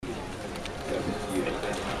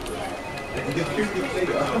Ahoj,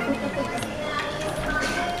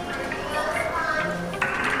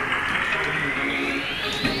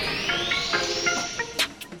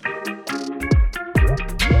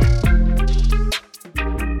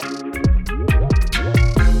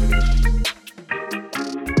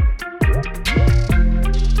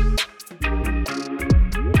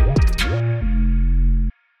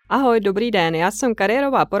 dobrý den, já jsem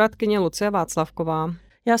kariérová poradkyně Lucie Václavková.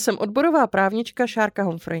 Já jsem odborová právnička Šárka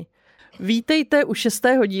Humphrey. Vítejte u 6.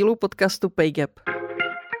 dílu podcastu Pay Gap.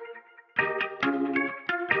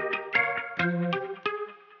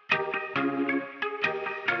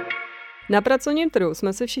 Na pracovním trhu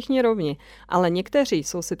jsme si všichni rovni, ale někteří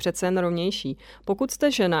jsou si přece jen rovnější. Pokud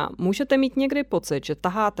jste žena, můžete mít někdy pocit, že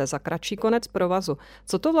taháte za kratší konec provazu.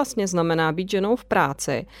 Co to vlastně znamená být ženou v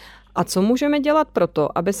práci? A co můžeme dělat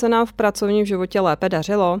proto, aby se nám v pracovním životě lépe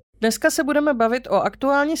dařilo? Dneska se budeme bavit o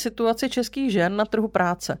aktuální situaci českých žen na trhu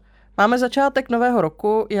práce. Máme začátek nového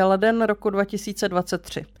roku, je leden roku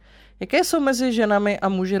 2023. Jaké jsou mezi ženami a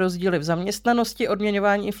muži rozdíly v zaměstnanosti,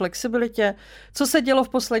 odměňování i flexibilitě? Co se dělo v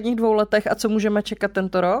posledních 2 letech a co můžeme čekat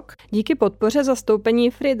tento rok? Díky podpoře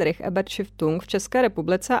zastoupení Friedrich Ebert Stiftung v České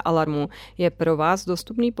republice a Alarmu je pro vás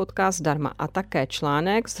dostupný podcast zdarma a také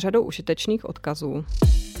článek s řadou užitečných odkazů.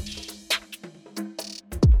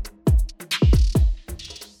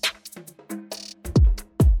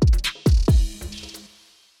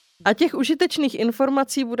 A těch užitečných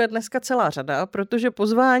informací bude dneska celá řada, protože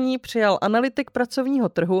pozvání přijal analytik pracovního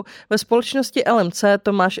trhu ve společnosti LMC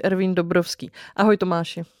Tomáš Ervín Dobrovský. Ahoj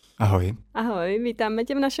Tomáši. Ahoj. Ahoj, vítáme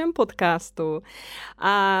tě v našem podcastu.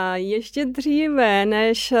 A ještě dříve,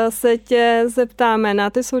 než se tě zeptáme na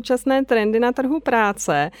ty současné trendy na trhu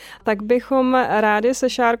práce, tak bychom rádi se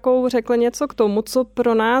Šárkou řekli něco k tomu, co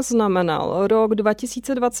pro nás znamenal rok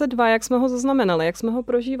 2022, jak jsme ho zaznamenali, jak jsme ho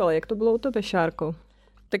prožívali, jak to bylo u tebe, Šárko?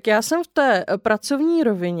 Tak já jsem v té pracovní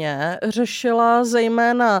rovině řešila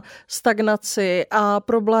zejména stagnaci a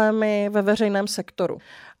problémy ve veřejném sektoru.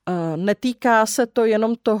 Netýká se to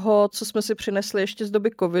jenom toho, co jsme si přinesli ještě z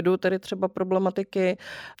doby covidu, tedy třeba problematiky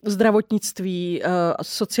zdravotnictví,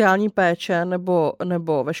 sociální péče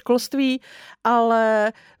nebo ve školství,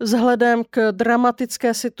 ale vzhledem k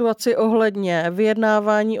dramatické situaci ohledně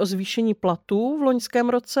vyjednávání o zvýšení platů v loňském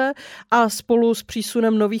roce a spolu s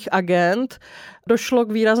přísunem nových agend došlo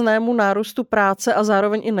k výraznému nárůstu práce a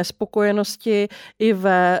zároveň i nespokojenosti i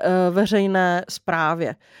ve veřejné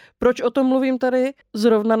správě. Proč o tom mluvím tady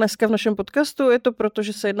zrovna dneska v našem podcastu? Je to proto,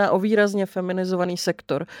 že se jedná o výrazně feminizovaný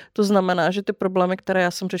sektor. To znamená, že ty problémy, které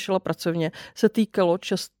já jsem řešila pracovně, se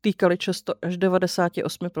týkaly často až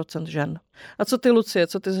 98% žen. A co ty, Lucie,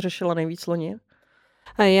 co ty jsi řešila nejvíc loni?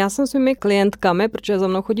 Já jsem s mými klientkami, protože za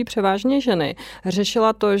mnou chodí převážně ženy,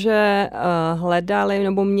 řešila to, že hledali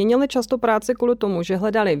nebo měnili často práci kvůli tomu, že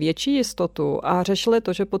hledali větší jistotu a řešili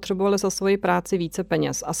to, že potřebovali za svoji práci více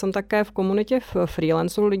peněz. A jsem také v komunitě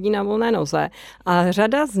freelanců lidí na volné noze a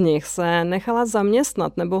řada z nich se nechala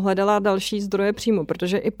zaměstnat nebo hledala další zdroje příjmu,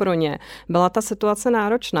 protože i pro ně byla ta situace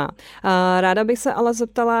náročná. Ráda bych se ale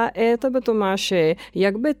zeptala i tebe, Tomáši,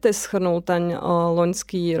 jak by ty shrnul ten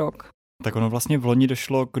loňský rok? Tak ono vlastně v loni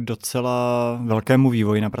došlo k docela velkému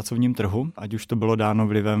vývoji na pracovním trhu, ať už to bylo dáno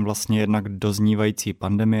vlivem vlastně jednak doznívající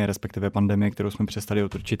pandemie, respektive pandemie, kterou jsme přestali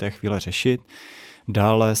od určité chvíle řešit.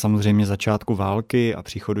 Dále samozřejmě začátku války a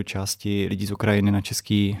příchodu části lidí z Ukrajiny na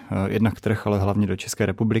český jednak trh, ale hlavně do České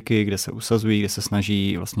republiky, kde se usazují, kde se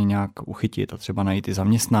snaží vlastně nějak uchytit a třeba najít i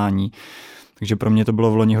zaměstnání. Takže pro mě to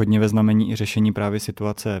bylo v loni hodně ve znamení i řešení právě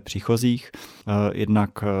situace příchozích, jednak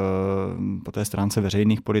po té stránce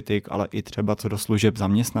veřejných politik, ale i třeba co do služeb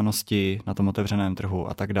zaměstnanosti na tom otevřeném trhu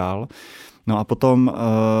a tak dál. No a potom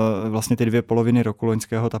vlastně ty 2 poloviny roku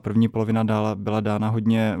loňského, ta první polovina byla dána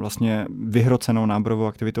hodně vlastně vyhrocenou náborovou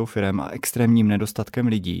aktivitou firem a extrémním nedostatkem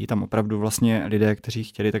lidí. Tam opravdu vlastně lidé, kteří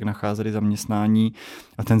chtěli, tak nacházeli zaměstnání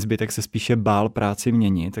a ten zbytek se spíše bál práci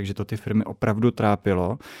měnit, takže to ty firmy opravdu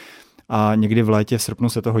trápilo. A někdy v létě, v srpnu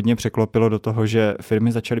se to hodně překlopilo do toho, že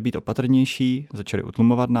firmy začaly být opatrnější, začaly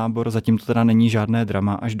utlumovat nábor, zatím to teda není žádné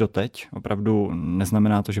drama až doteď. Opravdu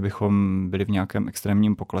neznamená to, že bychom byli v nějakém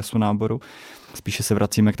extrémním poklesu náboru. Spíše se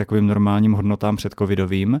vracíme k takovým normálním hodnotám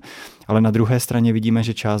předcovidovým, ale na druhé straně vidíme,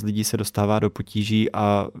 že část lidí se dostává do potíží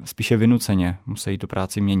a spíše vynuceně musí tu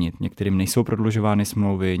práci měnit. Některým nejsou prodlužovány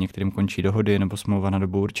smlouvy, některým končí dohody nebo smlouva na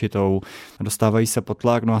dobu určitou, dostávají se pod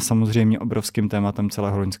tlak, no a samozřejmě obrovským tématem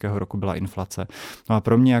celého loňského roku byla inflace. No a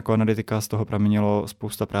pro mě jako analytika z toho pramenilo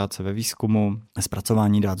spousta práce ve výzkumu,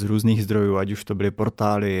 zpracování dat z různých zdrojů, ať už to byly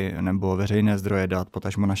portály nebo veřejné zdroje dat,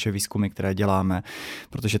 potažmo naše výzkumy, které děláme,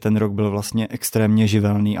 protože ten rok byl vlastně extrémně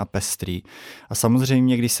živelný a pestrý. A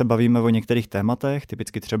samozřejmě, když se bavíme o některých tématech,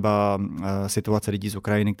 typicky třeba situace lidí z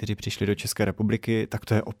Ukrajiny, kteří přišli do České republiky, tak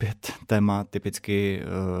to je opět téma typicky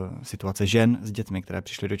situace žen s dětmi, které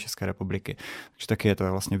přišly do České republiky. Takže taky je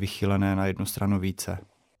to vlastně vychýlené na jednu stranu více.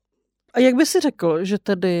 A jak by si řekl, že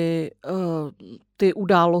tedy ty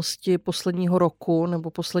události posledního roku nebo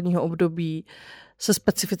posledního období se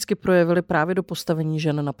specificky projevily právě do postavení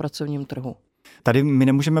žen na pracovním trhu? Tady my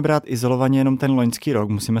nemůžeme brát izolovaně jenom ten loňský rok,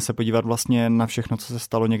 musíme se podívat vlastně na všechno, co se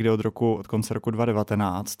stalo někdy od konce roku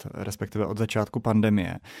 2019, respektive od začátku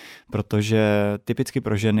pandemie, protože typicky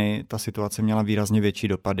pro ženy ta situace měla výrazně větší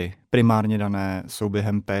dopady, primárně dané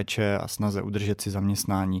souběhem péče a snaze udržet si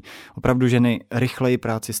zaměstnání. Opravdu ženy rychleji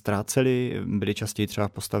práci ztrácely, byly častěji třeba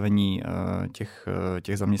v postavení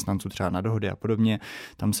těch zaměstnanců třeba na dohody a podobně,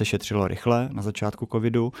 tam se šetřilo rychle na začátku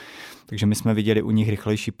covidu, takže my jsme viděli u nich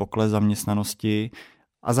rychlejší pokles zaměstnanosti.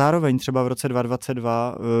 A zároveň třeba v roce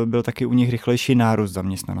 2022 byl taky u nich rychlejší nárůst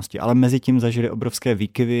zaměstnanosti, ale mezi tím zažili obrovské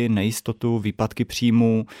výkyvy, nejistotu, výpadky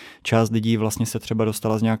příjmů. Část lidí vlastně se třeba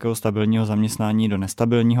dostala z nějakého stabilního zaměstnání do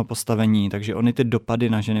nestabilního postavení, takže ony ty dopady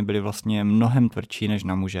na ženy byly vlastně mnohem tvrdší než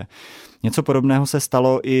na muže. Něco podobného se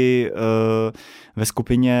stalo i ve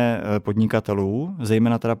skupině podnikatelů,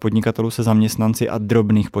 zejména teda podnikatelů se zaměstnanci a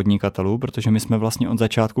drobných podnikatelů, protože my jsme vlastně od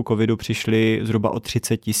začátku covidu přišli zhruba o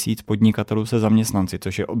 30 000 podnikatelů se zaměstnanci,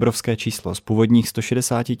 což je obrovské číslo. Z původních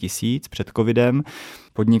 160 000 před covidem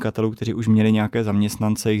podnikatelů, kteří už měli nějaké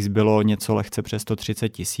zaměstnance, jich zbylo něco lehce přes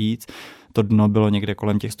 130 000. To dno bylo někde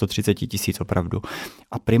kolem těch 130 000 opravdu.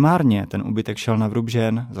 A primárně ten úbytek šel na vrub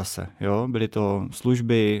žen zase. Jo? Byly to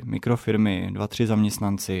služby, mikrofirmy, 2-3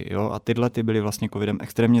 zaměstnanci. Jo? A tyhle ty byly vlastně covidem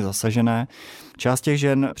extrémně zasažené. Část těch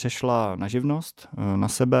žen přešla na živnost, na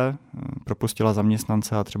sebe, propustila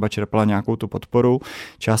zaměstnance a třeba čerpala nějakou tu podporu.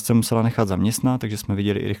 Část se musela nechat zaměstnat, takže jsme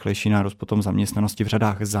viděli i rychlejší nárůst potom zaměstnanosti v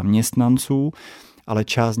řadách zaměstnanců, ale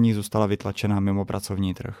část z nich zůstala vytlačená mimo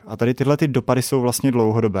pracovní trh. A tady tyhle ty dopady jsou vlastně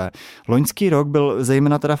dlouhodobé. Loňský rok byl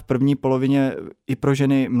zejména teda v první polovině i pro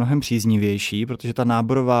ženy mnohem příznivější, protože ta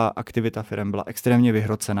náborová aktivita firem byla extrémně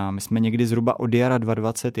vyhrocená. My jsme někdy zhruba od jara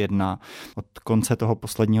 2021, od konce toho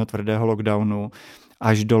posledního tvrdého lockdownu,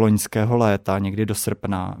 až do loňského léta, někdy do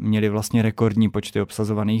srpna, měli vlastně rekordní počty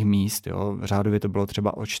obsazovaných míst. Jo. Řádově to bylo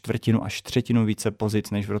třeba o 1/4 až 1/3 více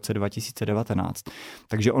pozic než v roce 2019.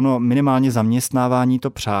 Takže ono minimálně zaměstnávání to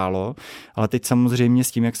přálo, ale teď samozřejmě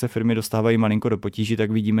s tím, jak se firmy dostávají malinko do potíží,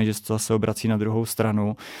 tak vidíme, že to zase obrací na druhou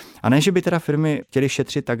stranu. A ne, že by teda firmy chtěly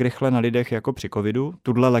šetřit tak rychle na lidech jako při covidu.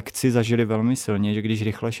 Tuhle lekci zažili velmi silně, že když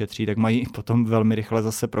rychle šetří, tak mají potom velmi rychle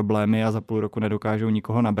zase problémy a za půl roku nedokážou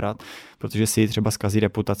nikoho nabrat, protože si třeba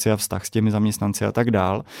reputaci a vztah s těmi zaměstnanci a tak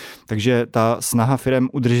dál. Takže ta snaha firem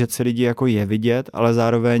udržet si lidi jako je vidět, ale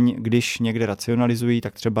zároveň, když někde racionalizují,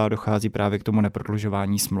 tak třeba dochází právě k tomu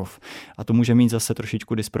neprodlužování smluv. A to může mít zase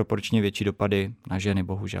trošičku disproporčně větší dopady na ženy,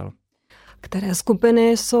 bohužel. Které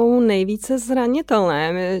skupiny jsou nejvíce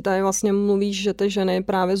zranitelné? My tady vlastně mluvíš, že ty ženy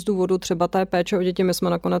právě z důvodu třeba té péče o děti, my jsme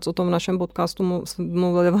nakonec o tom v našem podcastu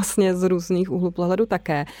mluvili vlastně z různých úhlů pohledu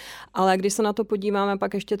také, ale když se na to podíváme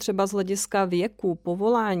pak ještě třeba z hlediska věku,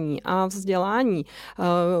 povolání a vzdělání,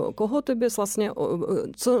 koho ty bys vlastně,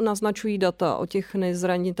 co naznačují data o těch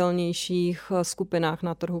nejzranitelnějších skupinách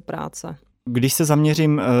na trhu práce? Když se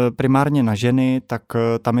zaměřím primárně na ženy, tak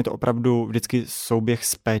tam je to opravdu vždycky souběh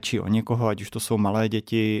s péčí o někoho, ať už to jsou malé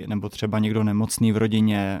děti, nebo třeba někdo nemocný v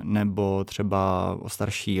rodině, nebo třeba o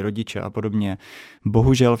starší rodiče a podobně.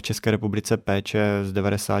 Bohužel v České republice péče z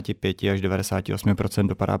 95 až 98%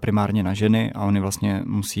 dopadá primárně na ženy a oni vlastně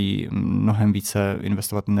musí mnohem více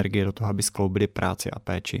investovat energie do toho, aby skloubili práci a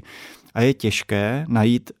péči. A je těžké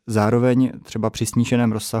najít zároveň třeba při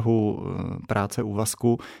sníženém rozsahu práce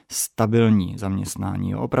úvazku stabilní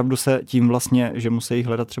zaměstnání. Opravdu se tím vlastně, že musí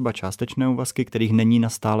hledat třeba částečné úvazky, kterých není na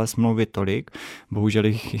stále smlouvy tolik, bohužel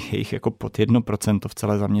je jich jako pod 1% v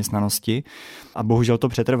celé zaměstnanosti a bohužel to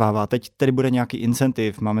přetrvává. Teď tedy bude nějaký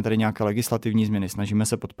incentiv, máme tady nějaké legislativní změny, snažíme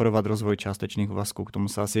se podporovat rozvoj částečných úvazků, k tomu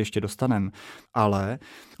se asi ještě dostaneme, ale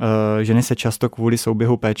ženy se často kvůli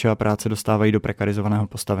souběhu péče a práce dostávají do prekarizovaného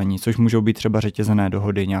postavení, což můžou být třeba řetězené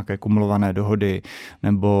dohody, nějaké kumulované dohody,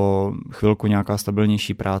 nebo chvilku nějaká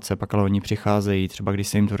stabilnější práce, pak ale oni přicházejí, třeba když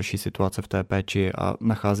se jim zhorší situace v té péči a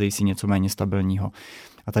nacházejí si něco méně stabilního.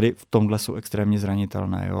 A tady v tomhle jsou extrémně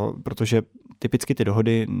zranitelné, jo? Protože typicky ty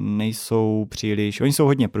dohody nejsou příliš, oni jsou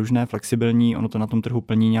hodně pružné, flexibilní, ono to na tom trhu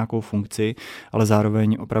plní nějakou funkci, ale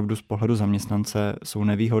zároveň opravdu z pohledu zaměstnance jsou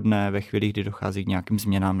nevýhodné ve chvíli, kdy dochází k nějakým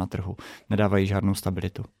změnám na trhu. Nedávají žádnou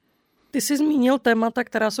stabilitu. Ty jsi zmínil témata,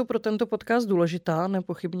 která jsou pro tento podcast důležitá,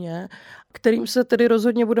 nepochybně, kterým se tedy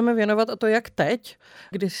rozhodně budeme věnovat, a to jak teď,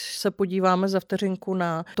 když se podíváme za vteřinku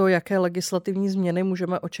na to, jaké legislativní změny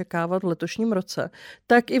můžeme očekávat v letošním roce,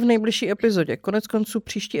 tak i v nejbližší epizodě. Koneckonců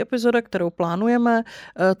příští epizoda, kterou plánujeme,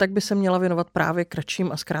 tak by se měla věnovat právě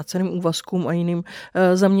kratším a zkráceným úvazkům a jiným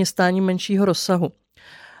zaměstnáním menšího rozsahu.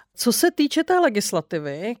 Co se týče té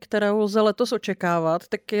legislativy, kterou lze letos očekávat,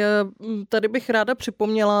 tak tady bych ráda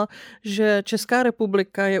připomněla, že Česká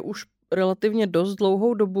republika je už relativně dost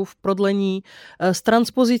dlouhou dobu v prodlení s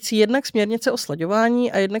transpozicí jednak směrnice o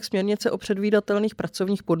slaďování a jednak směrnice o předvídatelných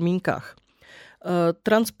pracovních podmínkách.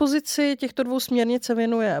 Transpozici těchto dvou směrnic se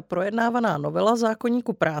věnuje projednávaná novela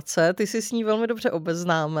zákoníku práce, ty jsi s ní velmi dobře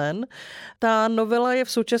obeznámen. Ta novela je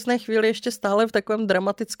v současné chvíli ještě stále v takovém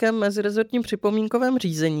dramatickém mezirezortním připomínkovém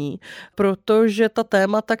řízení, protože ta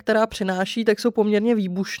témata, která přináší, tak jsou poměrně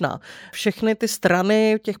výbušná. Všechny ty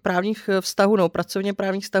strany těch právních vztahů, no pracovně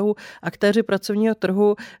právních vztahů, aktéři pracovního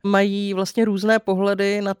trhu mají vlastně různé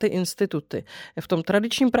pohledy na ty instituty. V tom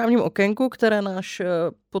tradičním právním okénku, které náš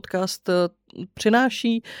podcast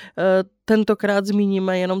přináší, tentokrát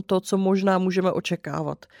zmíníme jenom to, co možná můžeme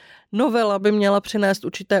očekávat. Novela by měla přinést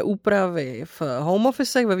určité úpravy v home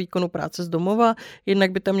officech, ve výkonu práce z domova,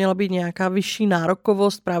 jednak by tam měla být nějaká vyšší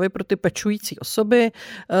nárokovost právě pro ty pečující osoby,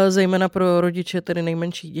 zejména pro rodiče tedy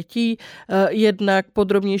nejmenších dětí, jednak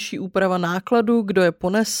podrobnější úprava nákladů, kdo je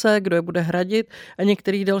ponese, kdo je bude hradit a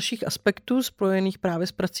některých dalších aspektů spojených právě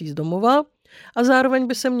s prací z domova. A zároveň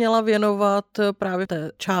by se měla věnovat právě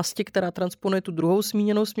té části, která transponuje tu druhou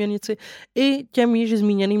zmíněnou směrnici, i těm již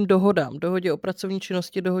zmíněným dohodám. Dohodě o pracovní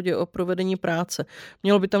činnosti, dohodě o provedení práce.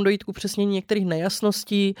 Mělo by tam dojít k upřesnění některých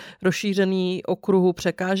nejasností, rozšíření okruhu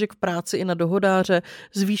překážek v práci i na dohodáře,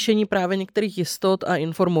 zvýšení právě některých jistot a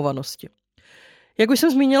informovanosti. Jak už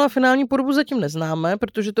jsem zmínila, finální podobu zatím neznáme,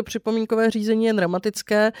 protože to připomínkové řízení je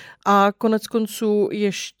dramatické a koneckonců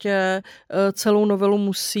ještě celou novelu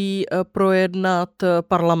musí projednat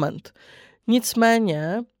parlament.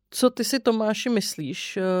 Nicméně, co ty si, Tomáši,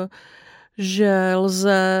 myslíš, že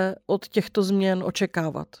lze od těchto změn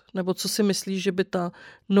očekávat? Nebo co si myslíš, že by ta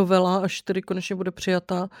novela, až tedy konečně bude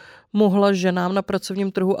přijata, mohla ženám na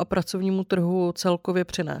pracovním trhu a pracovnímu trhu celkově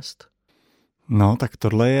přinést? No, tak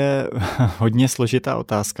tohle je hodně složitá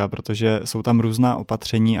otázka, protože jsou tam různá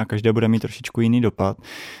opatření a každé bude mít trošičku jiný dopad.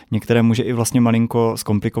 Některé může i vlastně malinko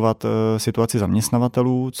zkomplikovat situaci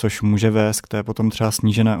zaměstnavatelů, což může vést k té potom třeba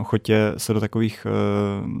snížené ochotě se do takových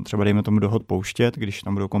třeba dejme tomu dohod pouštět, když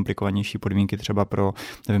tam budou komplikovanější podmínky třeba pro,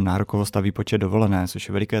 nevím, nárokovost a výpočet dovolené, což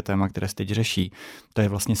je veliké téma, které se teď řeší. To je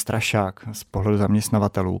vlastně strašák z pohledu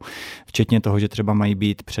zaměstnavatelů, včetně toho, že třeba mají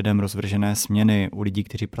být předem rozvržené směny u lidí,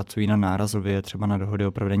 kteří pracují na nárazově, třeba na dohody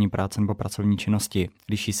o provedení práce nebo pracovní činnosti.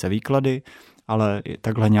 Liší se výklady, ale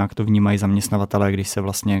takhle nějak to vnímají zaměstnavatelé, když se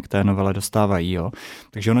vlastně k té novele dostávají. Jo.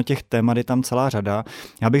 Takže ono těch témat je tam celá řada.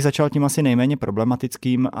 Já bych začal tím asi nejméně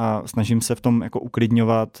problematickým a snažím se v tom jako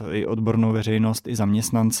uklidňovat i odbornou veřejnost, i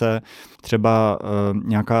zaměstnance. Třeba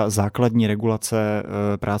nějaká základní regulace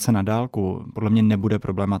práce na dálku podle mě nebude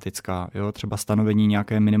problematická. Jo. Třeba stanovení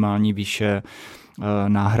nějaké minimální výše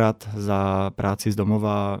náhrad za práci z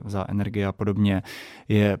domova, za energie a podobně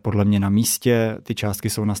je podle mě na místě. Ty částky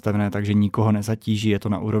jsou nastavené tak, že nikoho nezatíží, je to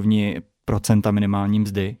na úrovni procenta minimální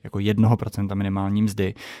mzdy, jako 1% minimální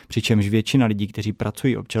mzdy, přičemž většina lidí, kteří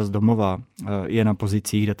pracují občas domova, je na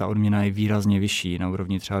pozicích, kde ta odměna je výrazně vyšší, na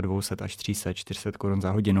úrovni třeba 200 až 300, 400 korun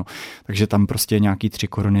za hodinu, takže tam prostě nějaký 3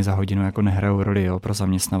 koruny za hodinu jako nehrajou roli, jo, pro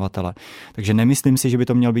zaměstnavatele. Takže nemyslím si, že by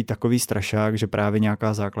to měl být takový strašák, že právě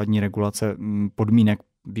nějaká základní regulace podmínek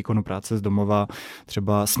výkonu práce z domova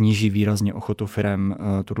třeba sníží výrazně ochotu firem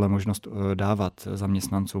tuhle možnost dávat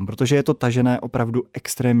zaměstnancům, protože je to tažené opravdu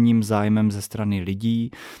extrémním zájmem ze strany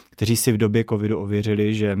lidí, kteří si v době covidu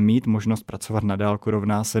ověřili, že mít možnost pracovat na dálku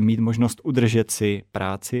rovná se mít možnost udržet si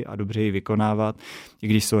práci a dobře ji vykonávat, i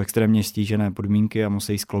když jsou extrémně stížené podmínky a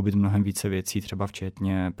musí skloubit mnohem více věcí, třeba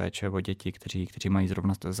včetně péče o děti, kteří mají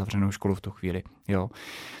zrovna zavřenou školu v tu chvíli. Jo.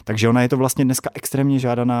 Takže ona je to vlastně dneska extrémně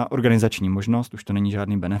žádaná organizační možnost, už to není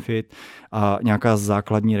žádný benefit a nějaká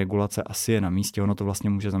základní regulace asi je na místě, ono to vlastně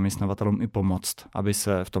může zaměstnavatelům i pomoct, aby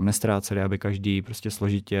se v tom nestráceli, aby každý prostě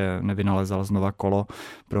složitě nevynalezal znova kolo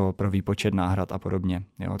pro výpočet náhrad a podobně.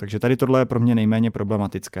 Jo, takže tady tohle je pro mě nejméně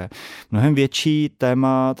problematické. Mnohem větší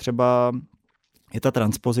téma třeba je ta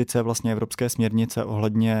transpozice vlastně evropské směrnice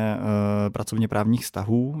ohledně pracovně právních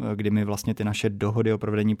vztahů, kdy my vlastně ty naše dohody o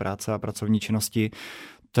provedení práce a pracovní činnosti,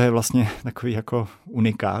 to je vlastně takový jako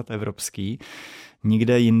unikát evropský.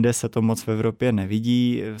 Nikde jinde se to moc v Evropě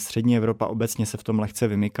nevidí. Střední Evropa obecně se v tom lehce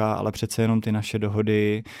vymyká, ale přece jenom ty naše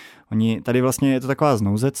dohody, tady vlastně je to taková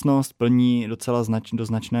znouzecnost, plní docela do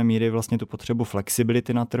značné míry vlastně tu potřebu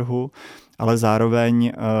flexibility na trhu, ale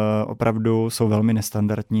zároveň opravdu jsou velmi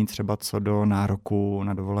nestandardní třeba co do nároku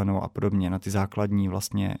na dovolenou a podobně, na ty základní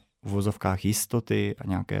vlastně v uvozovkách jistoty a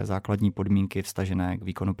nějaké základní podmínky vztažené k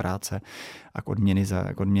výkonu práce a k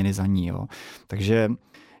odměny za ní. Jo. Takže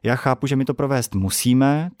já chápu, že my to provést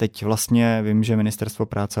musíme. Teď vlastně vím, že Ministerstvo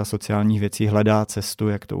práce a sociálních věcí hledá cestu,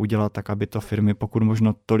 jak to udělat tak, aby to firmy pokud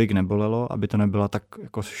možno tolik nebolelo, aby to nebyla tak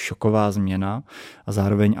jako šoková změna a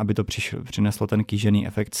zároveň, aby to přineslo ten kýžený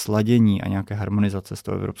efekt sladění a nějaké harmonizace s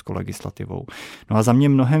tou evropskou legislativou. No a za mě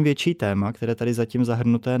mnohem větší téma, které tady zatím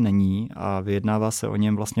zahrnuté není a vyjednává se o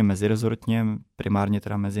něm vlastně mezirezortně, primárně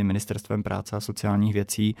teda mezi Ministerstvem práce a sociálních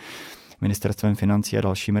věcí, Ministerstvem financí a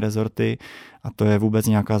dalšími rezorty, a to je vůbec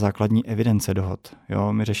nějaká základní evidence dohod.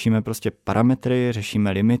 Jo, my řešíme prostě parametry,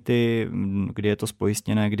 řešíme limity, kdy je to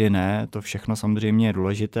spojistněné, kdy ne, to všechno samozřejmě je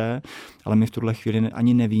důležité, ale my v tuhle chvíli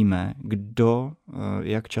ani nevíme, kdo,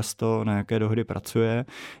 jak často na jaké dohody pracuje,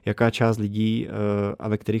 jaká část lidí a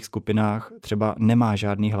ve kterých skupinách třeba nemá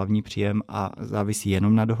žádný hlavní příjem a závisí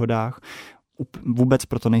jenom na dohodách. Vůbec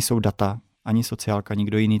proto nejsou data, ani sociálka,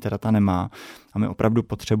 nikdo jiný ta data nemá. A my opravdu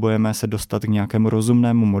potřebujeme se dostat k nějakému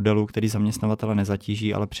rozumnému modelu, který zaměstnavatele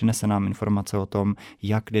nezatíží, ale přinese nám informace o tom,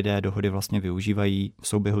 jak lidé dohody vlastně využívají v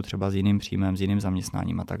souběhu třeba s jiným příjmem, s jiným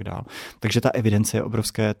zaměstnáním a tak dále. Takže ta evidence je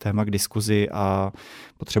obrovské téma k diskuzi a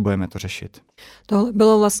potřebujeme to řešit. To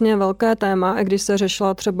bylo vlastně velké téma, i když se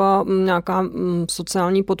řešila třeba nějaká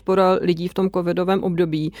sociální podpora lidí v tom covidovém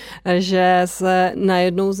období, že se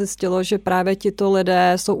najednou zjistilo, že právě tito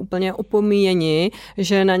lidé jsou úplně opomíjeni,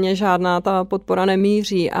 že na ně žádná ta podpora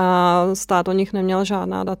nemíří a stát o nich neměl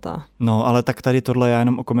žádná data. No, ale tak tady tohle já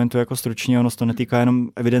jenom okomentuji jako stručně, ono se to netýká jenom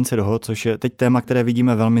evidence dohod, což je teď téma, které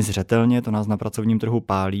vidíme velmi zřetelně, to nás na pracovním trhu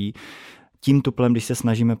pálí. Tím tuplem, když se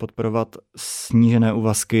snažíme podporovat snížené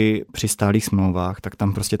úvazky při stálých smlouvách, tak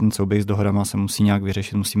tam prostě ten souběh s dohodama se musí nějak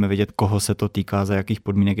vyřešit, musíme vědět, koho se to týká, za jakých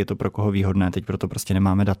podmínek je to pro koho výhodné, teď proto prostě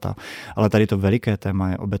nemáme data. Ale tady to veliké téma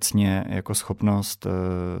je obecně jako schopnost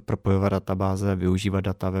propojovat databáze, využívat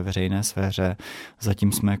data ve veřejné sféře.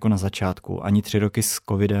 Zatím jsme jako na začátku. Ani 3 roky s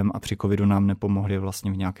covidem a při covidu nám nepomohly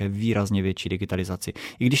vlastně v nějaké výrazně větší digitalizaci.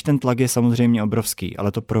 I když ten tlak je samozřejmě obrovský,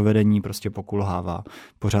 ale to provedení prostě pokulhává.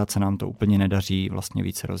 Pořád se nám to úplně nedaří vlastně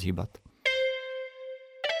více rozhýbat.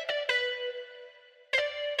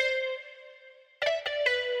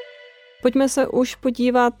 Pojďme se už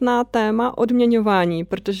podívat na téma odměňování,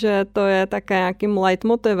 protože to je také nějakým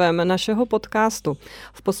leitmotivem našeho podcastu.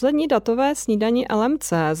 V poslední datové snídani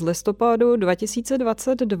LMC z listopadu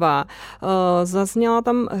 2022 zazněla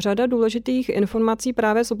tam řada důležitých informací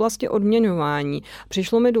právě z oblasti odměňování.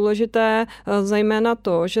 Přišlo mi důležité zejména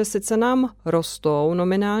to, že sice nám rostou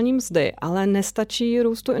nominální mzdy, ale nestačí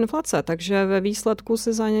růstu inflace, takže ve výsledku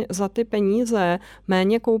si za ty peníze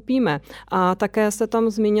méně koupíme. A také jste tam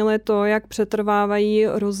zmínili to, jak přetrvávají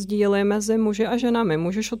rozdíly mezi muži a ženami.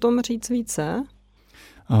 Můžeš o tom říct více?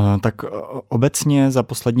 Tak obecně za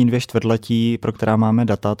poslední 2 čtvrtletí, pro která máme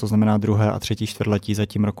data, to znamená 2. a 3. čtvrtletí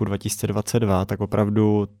zatím roku 2022, tak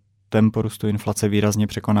opravdu tempo růstu inflace výrazně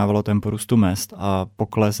překonávalo tempo růstu mezd a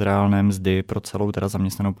pokles reálné mzdy pro celou teda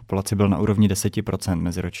zaměstnanou populaci byl na úrovni 10%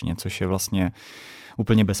 meziročně, což je vlastně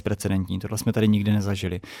úplně bezprecedentní. Tohle jsme tady nikdy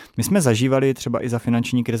nezažili. My jsme zažívali třeba i za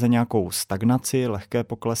finanční krize nějakou stagnaci, lehké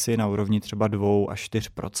poklesy na úrovni třeba 2 až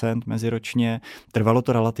 4% meziročně. Trvalo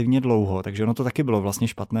to relativně dlouho, takže ono to taky bylo vlastně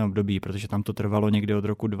špatné období, protože tam to trvalo někdy od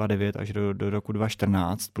roku 2009 až do roku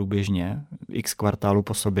 2014 průběžně, x kvartálů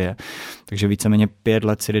po sobě. Takže víceméně 5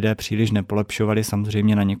 let si lidé příliš nepolepšovali.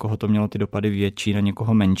 Samozřejmě na někoho to mělo ty dopady větší, na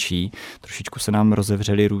někoho menší. Trošičku se nám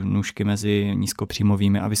rozevřely nůžky mezi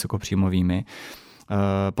nízkopříjmovými a vysokopříjmovými.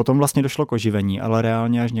 Potom vlastně došlo k oživení, ale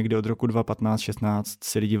reálně až někdy od roku 2015-16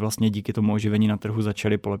 si lidi vlastně díky tomu oživení na trhu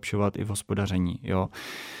začali polepšovat i v hospodaření. Jo.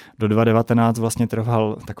 Do 2019 vlastně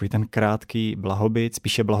trval takový ten krátký blahobyt,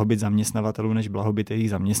 spíše blahobyt zaměstnavatelů než blahobyt jejich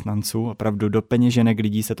zaměstnanců. Opravdu do peněženek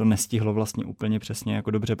lidí se to nestihlo vlastně úplně přesně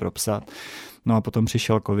jako dobře propsat. No a potom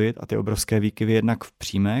přišel covid a ty obrovské výkyvy jednak v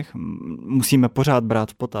příjmech. Musíme pořád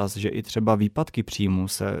brát v potaz, že i třeba výpadky příjmu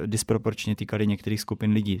se disproporčně týkaly některých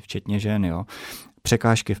skupin lidí, včetně žen. Jo.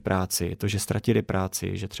 překážky v práci, to, že ztratili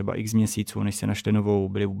práci, že třeba x měsíců, než si našli novou,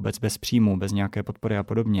 byli vůbec bez příjmu, bez nějaké podpory a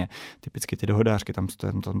podobně. Typicky ty dohodářky, tam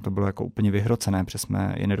to bylo jako úplně vyhrocené, protože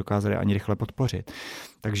jsme je nedokázali ani rychle podpořit.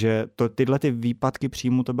 Takže tyhle ty výpadky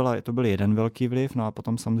příjmu, to byl jeden velký vliv, no a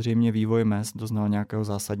potom samozřejmě vývoj mezd doznal nějakého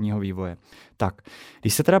zásadního vývoje. Tak,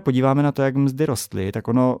 když se teda podíváme na to, jak mzdy rostly, tak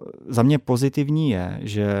ono za mě pozitivní je,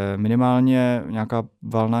 že minimálně nějaká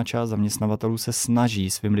valná část zaměstnavatelů se snaží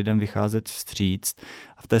svým lidem vycházet vstříc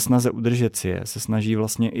a v té snaze udržet si je se snaží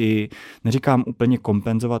vlastně i, neříkám úplně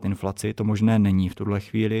kompenzovat inflaci, to možné není v tuhle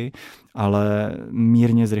chvíli, ale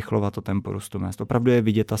mírně zrychlovat to tempo růstu mezd. Opravdu je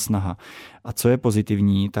vidět ta snaha. A co je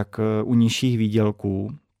pozitivní, tak u nižších výdělků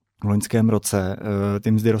v loňském roce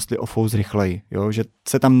ty mzdy rostly o fous rychleji, jo? Že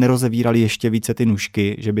se tam nerozevíraly ještě více ty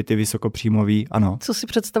nůžky, že by ty vysokopříjmový, ano. Co si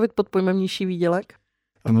představit pod pojmem nižší výdělek?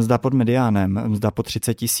 Mzda pod mediánem, mzda pod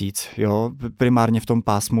 30 000, jo, primárně v tom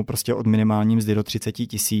pásmu prostě od minimální mzdy do 30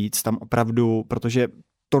 000, tam opravdu, protože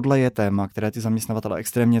tohle je téma, které ty zaměstnavatele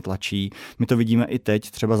extrémně tlačí. My to vidíme i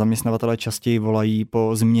teď, třeba zaměstnavatele častěji volají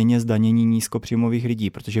po změně zdanění nízkopříjmových lidí,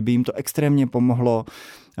 protože by jim to extrémně pomohlo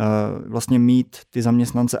vlastně mít ty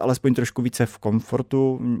zaměstnance alespoň trošku více v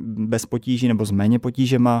komfortu, bez potíží nebo s méně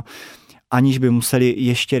potížema, aniž by museli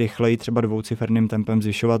ještě rychleji třeba dvouciferným tempem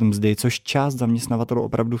zvyšovat mzdy, což část zaměstnavatelů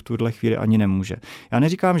opravdu v tuhle chvíli ani nemůže. Já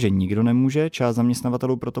neříkám, že nikdo nemůže, část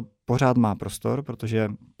zaměstnavatelů proto pořád má prostor, protože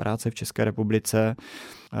práce v České republice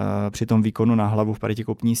při tom výkonu na hlavu v paritě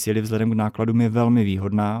kupní síly vzhledem k nákladům je velmi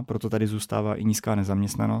výhodná, proto tady zůstává i nízká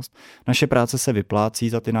nezaměstnanost. Naše práce se vyplácí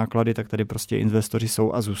za ty náklady, tak tady prostě investoři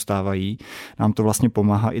jsou a zůstávají. Nám to vlastně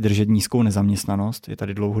pomáhá i držet nízkou nezaměstnanost. Je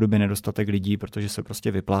tady dlouhodobě nedostatek lidí, protože se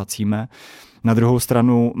prostě vyplácíme. Na druhou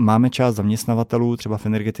stranu máme část zaměstnavatelů, třeba v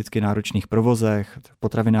energeticky náročných provozech,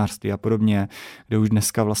 potravinářství a podobně, kde už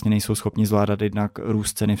dneska vlastně nejsou schopni zvládat jednak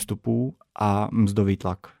růst ceny vstupů a mzdový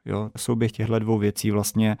tlak. Jo? Souběh těchto dvou věcí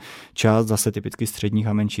vlastně část zase typicky středních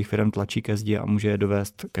a menších firm tlačí ke zdi a může je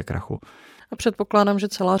dovést ke krachu. A předpokládám, že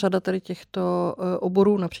celá řada tady těchto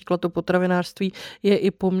oborů, například to potravinářství, je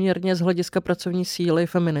i poměrně z hlediska pracovní síly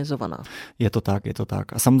feminizovaná. Je to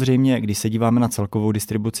tak. A samozřejmě, když se díváme na celkovou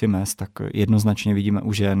distribuci mezd, tak jednoznačně vidíme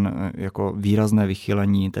u žen jako výrazné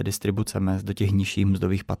vychýlení té distribuce mezd do těch nižších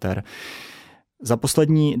mzdových pater. Za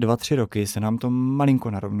poslední 2-3 roky se nám to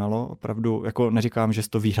malinko narovnalo, opravdu, jako neříkám, že se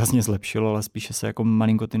to výrazně zlepšilo, ale spíše se jako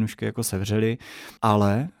malinko ty nůžky jako sevřely,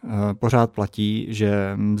 ale pořád platí,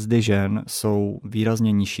 že mzdy žen jsou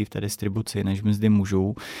výrazně nižší v té distribuci než mzdy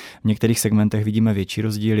mužů. V některých segmentech vidíme větší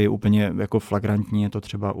rozdíly, úplně jako flagrantní je to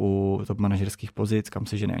třeba u top manažerských pozic, kam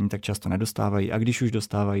se ženy ani tak často nedostávají a když už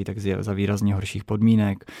dostávají, tak za výrazně horších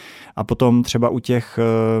podmínek. A potom třeba u těch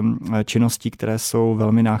činností, které jsou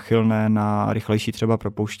velmi náchylné na rychlejší třeba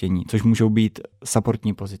propouštění, což můžou být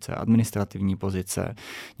supportní pozice, administrativní pozice,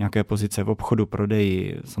 nějaké pozice v obchodu,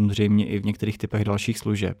 prodeji, samozřejmě i v některých typech dalších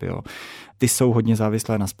služeb. Jo. Ty jsou hodně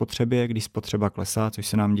závislé na spotřebě, když spotřeba klesá, což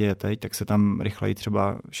se nám děje teď, tak se tam rychleji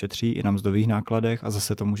třeba šetří i na mzdových nákladech a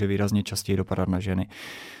zase to může výrazně častěji dopadat na ženy.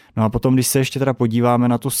 No a potom, když se ještě teda podíváme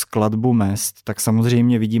na tu skladbu mezd, tak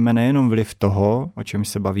samozřejmě vidíme nejenom vliv toho, o čem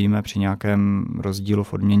se bavíme při nějakém rozdílu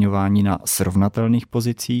v odměňování na srovnatelných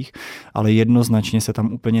pozicích, ale jednoznačně se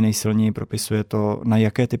tam úplně nejsilněji propisuje to, na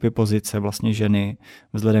jaké typy pozice vlastně ženy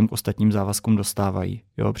vzhledem k ostatním závazkům dostávají,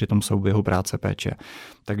 jo, při tom souběhu práce péče.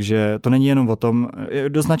 Takže to není jenom o tom,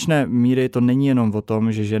 do značné míry to není jenom o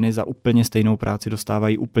tom, že ženy za úplně stejnou práci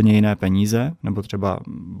dostávají úplně jiné peníze, nebo třeba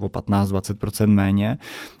o 15-20% méně,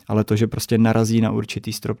 ale to, že prostě narazí na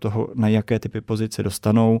určitý strop toho, na jaké typy pozice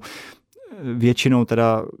dostanou, většinou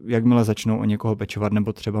teda, jakmile začnou o někoho pečovat,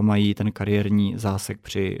 nebo třeba mají ten kariérní zásek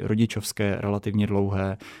při rodičovské relativně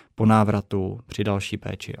dlouhé, po návratu, při další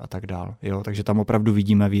péči a tak dál. Jo? Takže tam opravdu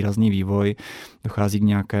vidíme výrazný vývoj, dochází k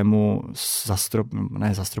nějakému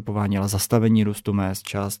zastropování, ale zastavení růstu mezd,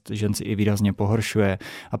 část žen si i výrazně pohoršuje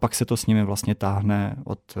a pak se to s nimi vlastně táhne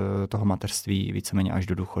od toho mateřství víceméně až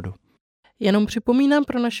do důchodu. Jenom připomínám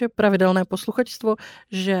pro naše pravidelné posluchačstvo,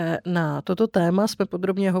 že na toto téma jsme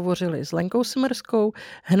podrobně hovořili s Lenkou Simerskou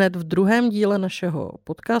hned v druhém díle našeho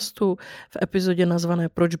podcastu v epizodě nazvané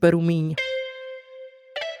Proč beru míň.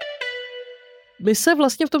 My se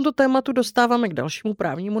vlastně v tomto tématu dostáváme k dalšímu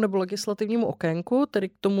právnímu nebo legislativnímu okénku, tedy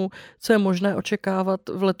k tomu, co je možné očekávat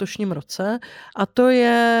v letošním roce, a to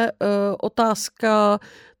je otázka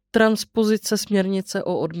transpozice směrnice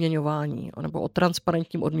o odměňování nebo o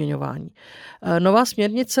transparentním odměňování. Nová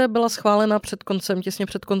směrnice byla schválena těsně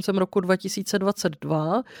před koncem roku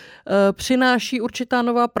 2022. Přináší určitá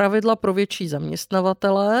nová pravidla pro větší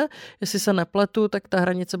zaměstnavatele. Jestli se nepletu, tak ta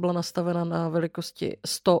hranice byla nastavena na velikosti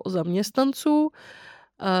 100 zaměstnanců.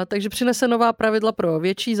 Takže přinese nová pravidla pro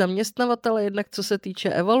větší zaměstnavatele, jednak co se týče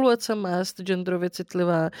evaluace mezd, genderově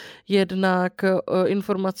citlivé, jednak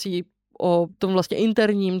informací o tom vlastně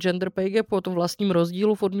interním gender pay gapu, o tom vlastním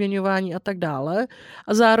rozdílu v odměňování a tak dále.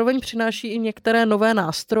 A zároveň přináší i některé nové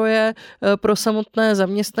nástroje pro samotné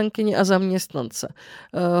zaměstnankyně a zaměstnance.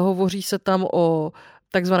 Hovoří se tam o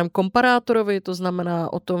takzvaném komparátorovi, to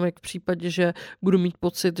znamená o tom, jak v případě, že budu mít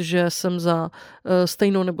pocit, že jsem za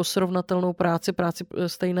stejnou nebo srovnatelnou práci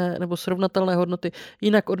stejné nebo srovnatelné hodnoty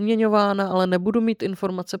jinak odměňována, ale nebudu mít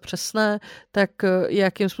informace přesné, tak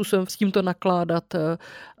jakým způsobem s tímto nakládat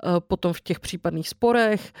potom v těch případných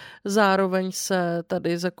sporech. Zároveň se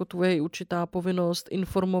tady zakotvuje i určitá povinnost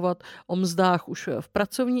informovat o mzdách už v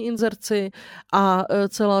pracovní inzerci a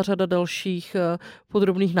celá řada dalších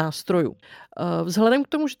podrobných nástrojů. Vzhledem k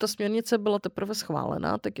tomu, že ta směrnice byla teprve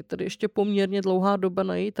schválená, tak je tedy ještě poměrně dlouhá doba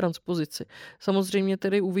na její transpozici. Samozřejmě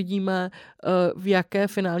tedy uvidíme, v jaké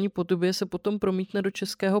finální podobě se potom promítne do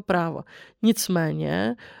českého práva.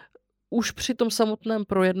 Nicméně už při tom samotném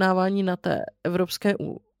projednávání na té evropské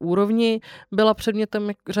úrovni byla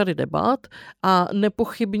předmětem řady debat a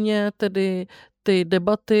nepochybně tedy ty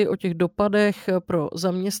debaty o těch dopadech pro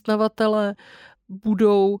zaměstnavatele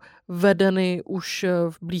budou vedeny už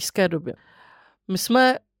v blízké době. My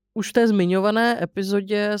jsme už v té zmiňované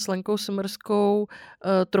epizodě s Lenkou Simmerskou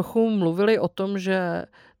trochu mluvili o tom, že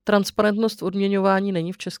transparentnost v odměňování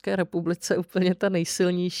není v České republice úplně ta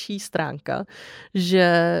nejsilnější stránka,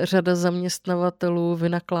 že řada zaměstnavatelů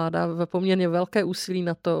vynakládá ve poměrně velké úsilí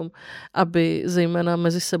na tom, aby zejména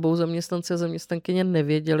mezi sebou zaměstnanci a zaměstnankyně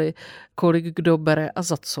nevěděli, kolik kdo bere a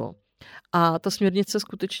za co. A ta směrnice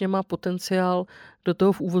skutečně má potenciál do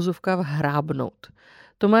toho v úvozovkách hrábnout.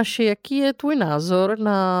 Tomáši, jaký je tvůj názor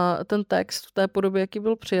na ten text v té podobě, jaký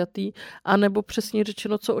byl přijatý, anebo přesně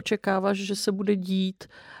řečeno, co očekáváš, že se bude dít,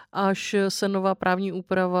 až se nová právní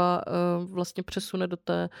úprava vlastně přesune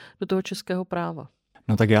do toho českého práva?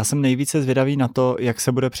 No tak já jsem nejvíce zvědavý na to, jak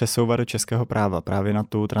se bude přesouvat do českého práva, právě na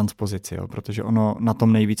tu transpozici, jo, protože ono na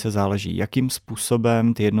tom nejvíce záleží. Jakým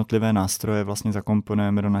způsobem ty jednotlivé nástroje vlastně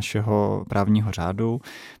zakomponujeme do našeho právního řádu,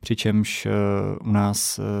 přičemž u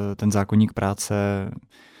nás ten zákoník práce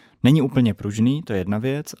není úplně pružný, to je jedna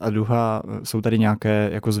věc, a druhá, jsou tady nějaké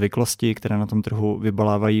jako zvyklosti, které na tom trhu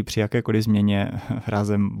vyvolávají při jakékoliv změně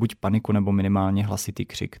rázem buď paniku nebo minimálně hlasitý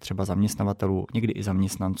křik třeba zaměstnavatelů, někdy i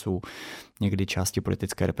zaměstnanců, někdy části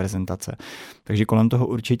politické reprezentace. Takže kolem toho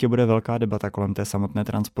určitě bude velká debata kolem té samotné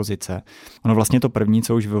transpozice. Ono vlastně to první,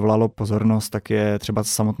 co už vyvolalo pozornost, tak je třeba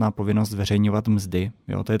samotná povinnost zveřejňovat mzdy.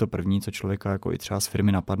 Jo, to je to první, co člověka jako i třeba z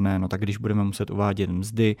firmy napadne. No tak když budeme muset uvádět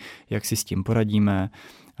mzdy, jak si s tím poradíme,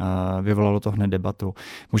 vyvolalo to hned debatu.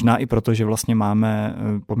 Možná i proto, že vlastně máme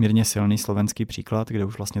poměrně silný slovenský příklad, kde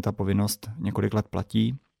už vlastně ta povinnost několik let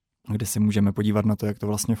platí, kde si můžeme podívat na to, jak to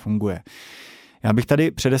vlastně funguje. Já bych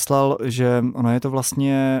tady předeslal, že ono je to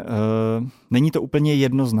vlastně, není to úplně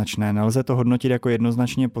jednoznačné, nelze to hodnotit jako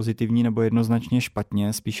jednoznačně pozitivní nebo jednoznačně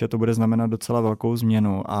špatně, spíše to bude znamenat docela velkou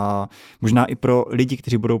změnu a možná i pro lidi,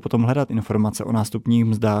 kteří budou potom hledat informace o nástupních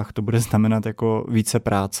mzdách, to bude znamenat jako více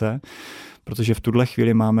práce, protože v tuhle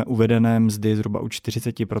chvíli máme uvedené mzdy zhruba u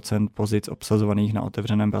 40% pozic obsazovaných na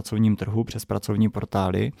otevřeném pracovním trhu přes pracovní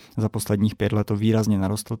portály. Za posledních 5 let to výrazně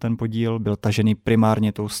narostl ten podíl, byl tažený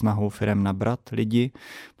primárně tou snahou firem nabrat lidi,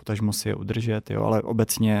 potažmo si je udržet, jo, ale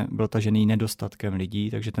obecně byl tažený nedostatkem lidí,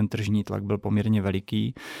 takže ten tržní tlak byl poměrně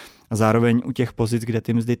veliký. A zároveň u těch pozic, kde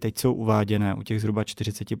ty mzdy teď jsou uváděné, u těch zhruba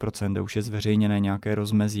 40%, kde už je zveřejněné nějaké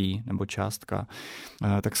rozmezí nebo částka,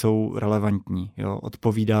 tak jsou relevantní. Jo.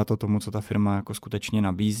 Odpovídá to tomu, co ta firma jako skutečně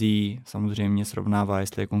nabízí, samozřejmě srovnává,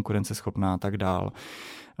 jestli je konkurenceschopná a tak dál.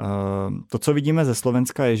 To, co vidíme ze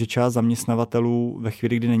Slovenska, je, že část zaměstnavatelů ve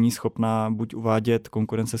chvíli, kdy není schopná buď uvádět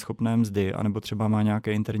konkurenceschopné mzdy, anebo třeba má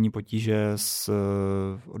nějaké interní potíže s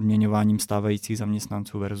odměňováním stávajících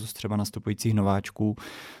zaměstnanců versus třeba nastupujících nováčků,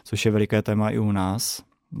 což je veliké téma i u nás.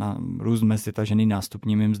 Na růst mezi tažený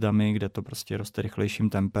nástupními mzdami, kde to prostě roste rychlejším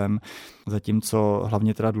tempem, zatímco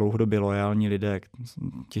hlavně teda dlouhodobě loajální lidé,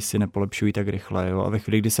 ti si nepolepšují tak rychle. Jo? A ve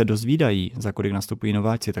chvíli, kdy se dozvídají, za kolik nastupují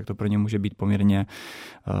nováci, tak to pro ně může být poměrně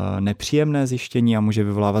nepříjemné zjištění a může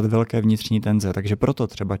vyvolávat velké vnitřní tenze. Takže proto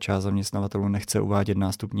třeba část zaměstnavatelů nechce uvádět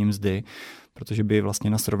nástupní mzdy, protože by vlastně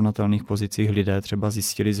na srovnatelných pozicích lidé třeba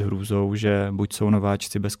zjistili s hrůzou, že buď jsou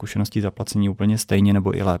nováčci bez zkušeností zaplacení úplně stejně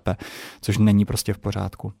nebo i lépe, což není prostě v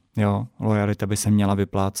pořádku. pořádku. Jo, lojalita by se měla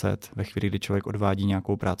vyplácet. Ve chvíli, kdy člověk odvádí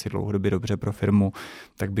nějakou práci dlouhodobě dobře pro firmu,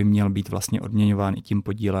 tak by měl být vlastně odměňován i tím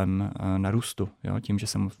podílem na růstu. Jo, tím, že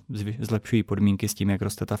se mu zlepšují podmínky s tím, jak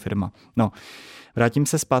roste ta firma. No, vrátím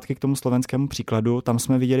se zpátky k tomu slovenskému příkladu. Tam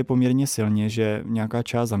jsme viděli poměrně silně, že nějaká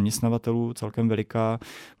část zaměstnavatelů, celkem veliká,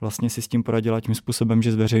 vlastně si s tím poradila tím způsobem,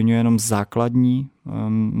 že zveřejňuje jenom základní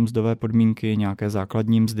mzdové podmínky, nějaké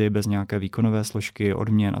základní mzdy bez nějaké výkonové složky,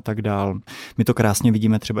 odměn a tak dál. My to krásně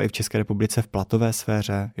vidíme třeba i v České republice v platové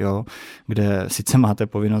sféře, jo, kde sice máte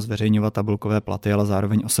povinnost zveřejňovat tabulkové platy, ale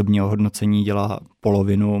zároveň osobní ohodnocení dělá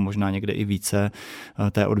polovinu, možná někde i více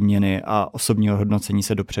té odměny a osobní ohodnocení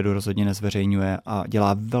se dopředu rozhodně nezveřejňuje a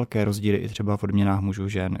dělá velké rozdíly i třeba v odměnách mužů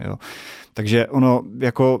žen. Jo. Takže ono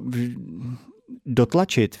jako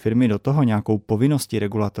dotlačit firmy do toho nějakou povinností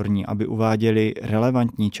regulatorní, aby uváděly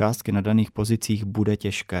relevantní částky na daných pozicích, bude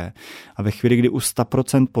těžké. A ve chvíli, kdy u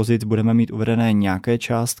 100% pozic budeme mít uvedené nějaké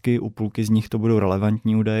částky, u půlky z nich to budou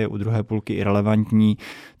relevantní údaje, u druhé půlky irelevantní,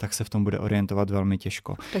 tak se v tom bude orientovat velmi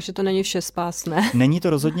těžko. Takže to není všespásné. Není to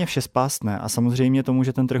rozhodně všespásné a samozřejmě to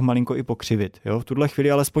může ten trh malinko i pokřivit. Jo? V tuhle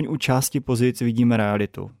chvíli alespoň u části pozic vidíme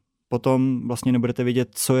realitu. Potom vlastně nebudete vědět,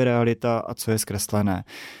 co je realita a co je zkreslené.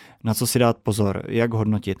 Na co si dát pozor, jak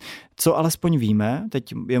hodnotit. Co alespoň víme,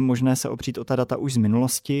 teď je možné se opřít o ta data už z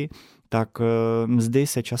minulosti, tak mzdy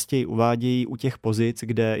se častěji uvádějí u těch pozic,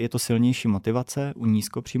 kde je to silnější motivace, u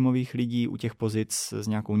nízkopříjmových lidí, u těch pozic s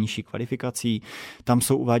nějakou nižší kvalifikací. Tam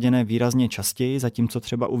jsou uváděné výrazně častěji, zatímco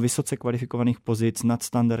třeba u vysoce kvalifikovaných pozic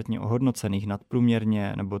nadstandardně ohodnocených,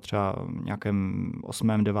 nadprůměrně nebo třeba v nějakém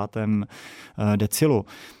 8., 9. decilu,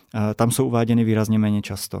 tam jsou uváděny výrazně méně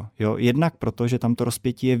často. Jo? Jednak proto, že tam to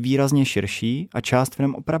rozpětí je výrazně širší a část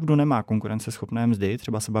firm opravdu nemá konkurenceschopné mzdy,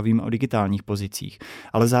 třeba se bavíme o digitálních pozicích,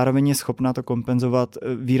 ale zároveň je schopná to kompenzovat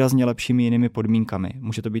výrazně lepšími jinými podmínkami.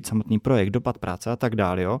 Může to být samotný projekt, dopad práce a tak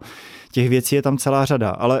dále. Jo? Těch věcí je tam celá řada,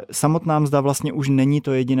 ale samotná mzda vlastně už není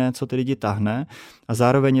to jediné, co ty lidi tahne a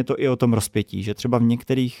zároveň je to i o tom rozpětí, že třeba v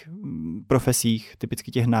některých profesích,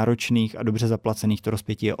 typicky těch náročných a dobře zaplacených, to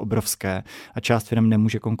rozpětí je obrovské a část firm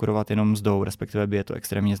nemůže konkurovat jenom mzdou, respektive by je to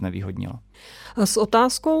extrémně znevýhodnilo. S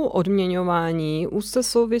otázkou odměňování úzce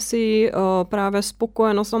souvisí právě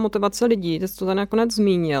spokojenost a motivace lidí. Ty jsi to tady nakonec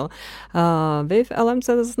zmínil. Vy v LMC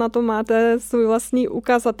na to máte svůj vlastní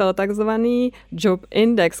ukazatel, takzvaný Job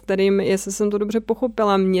Index, kterým, jestli jsem to dobře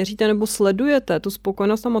pochopila, měříte nebo sledujete tu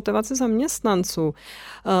spokojenost a motivaci zaměstnanců.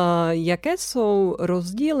 Jaké jsou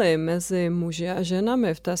rozdíly mezi muži a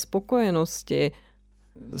ženami v té spokojenosti?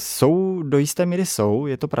 Jsou, do jisté míry jsou,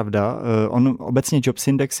 je to pravda. Obecně Jobs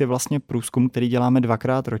Index je vlastně průzkum, který děláme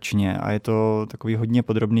 2krát ročně a je to takový hodně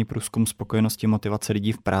podrobný průzkum spokojenosti, motivace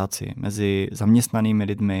lidí v práci mezi zaměstnanými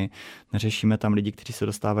lidmi. Neřešíme tam lidi, kteří se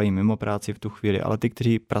dostávají mimo práci v tu chvíli, ale ty,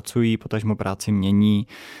 kteří pracují, potažmo práci mění,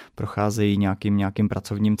 procházejí nějakým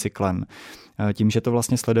pracovním cyklem. Tím, že to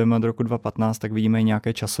vlastně sledujeme od roku 2015, tak vidíme i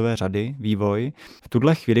nějaké časové řady, vývoj. V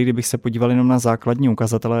tuhle chvíli, kdybych se podíval jenom na základní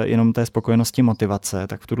ukazatele jenom té spokojenosti motivace,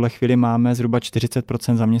 tak v tuhle chvíli máme zhruba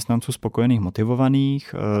 40% zaměstnanců spokojených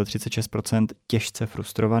motivovaných, 36% těžce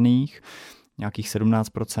frustrovaných, nějakých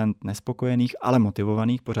 17% nespokojených, ale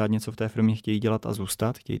motivovaných, pořád něco v té firmě chtějí dělat a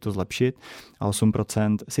zůstat, chtějí to zlepšit a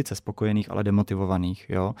 8% sice spokojených, ale demotivovaných.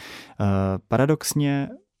 Jo. Paradoxně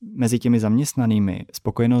mezi těmi zaměstnanými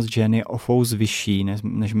spokojenost žen je o fous vyšší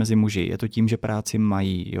než mezi muži. Je to tím, že práci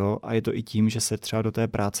mají, jo? A je to i tím, že se třeba do té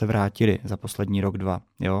práce vrátili za poslední rok, 2.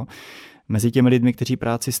 Jo? Mezi těmi lidmi, kteří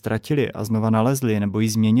práci ztratili a znova nalezli nebo ji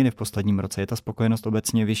změnili v posledním roce, je ta spokojenost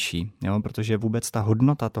obecně vyšší, jo? Protože vůbec ta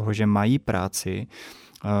hodnota toho, že mají práci,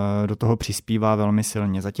 do toho přispívá velmi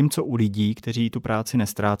silně. Zatímco u lidí, kteří tu práci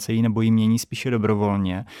nestrácejí nebo ji mění spíše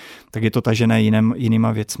dobrovolně, tak je to tažené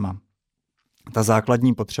jinýma věcma. Ta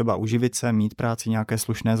základní potřeba uživit se, mít práci, nějaké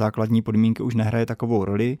slušné základní podmínky už nehraje takovou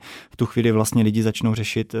roli. V tu chvíli vlastně lidi začnou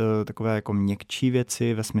řešit takové jako měkčí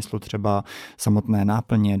věci ve smyslu třeba samotné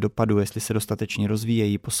náplně, dopadu, jestli se dostatečně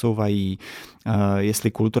rozvíjejí, posouvají,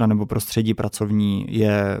 jestli kultura nebo prostředí pracovní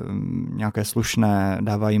je nějaké slušné,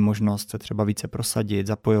 dávají možnost se třeba více prosadit,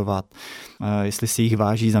 zapojovat, jestli si jich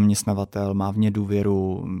váží zaměstnavatel, má v ně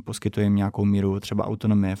důvěru, poskytuje jim nějakou míru třeba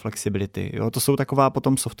autonomie, flexibility. Jo? To jsou taková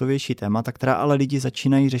potom softovější témata, která ale lidi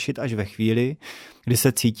začínají řešit až ve chvíli, kdy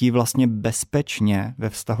se cítí vlastně bezpečně ve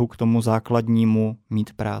vztahu k tomu základnímu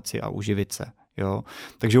mít práci a uživit se. Jo?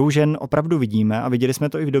 Takže u žen opravdu vidíme, a viděli jsme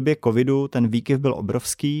to i v době covidu, ten výkyv byl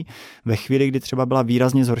obrovský, ve chvíli, kdy třeba byla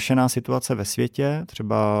výrazně zhoršená situace ve světě,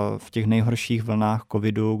 třeba v těch nejhorších vlnách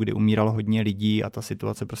covidu, kdy umíralo hodně lidí a ta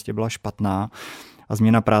situace prostě byla špatná, a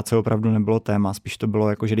změna práce opravdu nebylo téma, spíš to bylo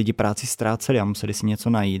jako, že lidi práci ztráceli a museli si něco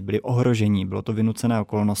najít, byli ohrožení, bylo to vynucené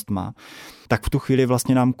okolnostma. Tak v tu chvíli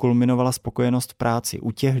vlastně nám kulminovala spokojenost v práci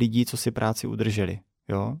u těch lidí, co si práci udrželi.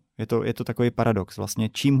 Jo? Je to takový paradox. Vlastně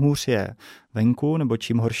čím hůř je venku nebo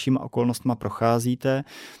čím horšíma okolnostma procházíte,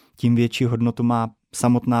 tím větší hodnotu má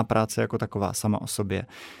samotná práce jako taková sama o sobě.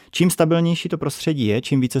 Čím stabilnější to prostředí je,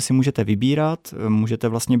 čím více si můžete vybírat, můžete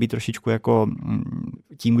vlastně být trošičku jako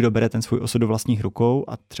tím, kdo bere ten svůj osud do vlastních rukou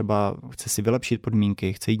a třeba chce si vylepšit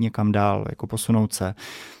podmínky, chce jít někam dál, jako posunout se,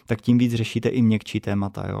 tak tím víc řešíte i měkčí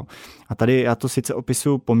témata. Jo. A tady já to sice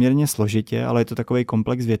opisuju poměrně složitě, ale je to takový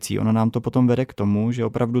komplex věcí. Ono nám to potom vede k tomu, že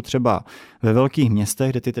opravdu třeba ve velkých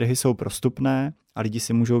městech, kde ty trhy jsou prostupné a lidi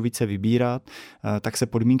si můžou více vybírat, tak se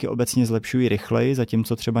podmínky obecně zlepšují rychleji,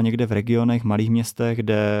 zatímco třeba někde v regionech, malých městech,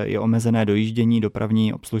 kde je omezené dojíždění,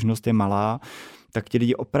 dopravní obslužnost je malá, tak ti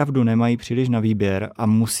lidi opravdu nemají příliš na výběr a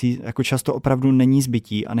musí, jako často opravdu není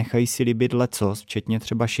zbytí a nechají si líbit lecos, včetně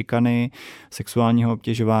třeba šikany, sexuálního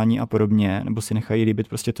obtěžování a podobně, nebo si nechají líbit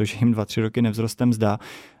prostě to, že jim 2-3 roky nevzroste mzda,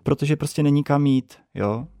 protože prostě není kam jít,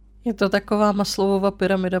 jo. Je to taková Maslowova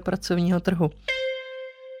pyramida pracovního trhu.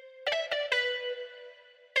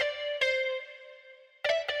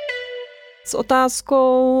 S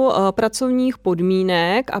otázkou pracovních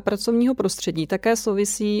podmínek a pracovního prostředí také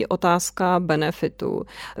souvisí otázka benefitů.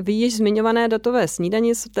 Vy již zmiňované datové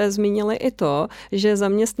snídani jste zmínili i to, že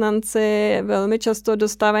zaměstnanci velmi často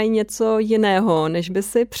dostávají něco jiného, než by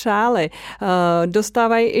si přáli.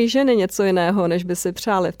 Dostávají i ženy něco jiného, než by si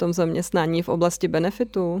přáli v tom zaměstnání v oblasti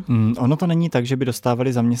benefitů? Ono to není tak, že by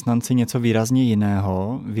dostávali zaměstnanci něco výrazně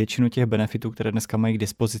jiného. Většinu těch benefitů, které dneska mají k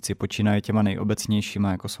dispozici, počínaje těma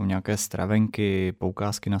nejobecnějšíma, jako jsou nějaké stravenky,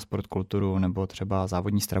 poukázky na sport, kulturu nebo třeba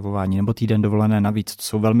závodní stravování nebo týden dovolené navíc. To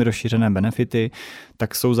jsou velmi rozšířené benefity,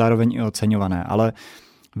 tak jsou zároveň i oceňované. Ale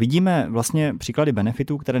vidíme vlastně příklady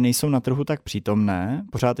benefitů, které nejsou na trhu tak přítomné,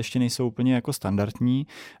 pořád ještě nejsou úplně jako standardní,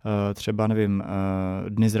 třeba nevím,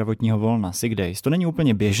 dny zdravotního volna, sick days. To není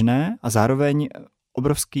úplně běžné a zároveň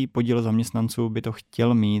obrovský podíl zaměstnanců by to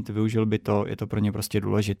chtěl mít, využil by to, je to pro ně prostě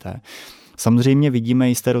důležité. Samozřejmě vidíme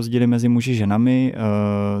jisté rozdíly mezi muži a ženami,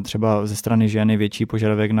 třeba ze strany žen je větší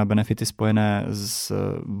požadavek na benefity spojené s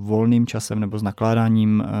volným časem nebo s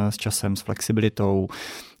nakládáním s časem, s flexibilitou,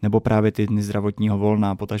 nebo právě ty dny zdravotního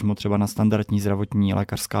volna, potažmo třeba na standardní zdravotní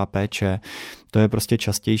lékařská péče. To je prostě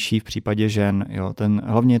častější v případě žen. Jo.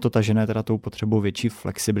 Hlavně je to ta žena teda tou potřebou větší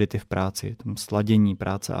flexibility v práci, tam sladění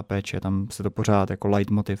práce a péče, tam se to pořád jako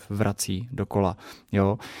leitmotiv vrací dokola.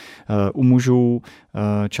 Jo. U mužů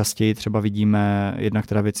častěji třeba vidíme jednak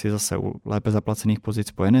teda věci zase u lépe zaplacených pozic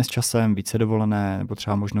spojené s časem, více dovolené, nebo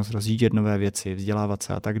třeba možnost rozjíždět nové věci, vzdělávat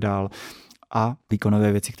se a tak dál. A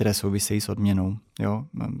výkonové věci, které souvisejí s odměnou. Jo?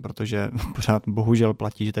 Protože pořád bohužel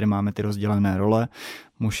platí, že tady máme ty rozdělené role.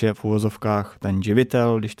 Muž je v uvozovkách ten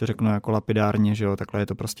živitel, když to řeknu jako lapidárně, že jo? Takhle je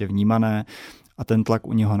to prostě vnímané. A ten tlak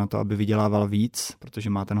u něho na to, aby vydělával víc, protože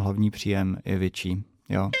má ten hlavní příjem, je větší.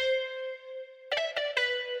 Jo?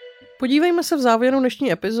 Podívejme se v závěru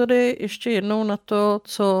dnešní epizody ještě jednou na to,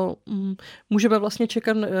 co můžeme vlastně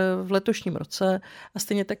čekat v letošním roce a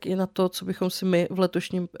stejně tak i na to, co bychom si my v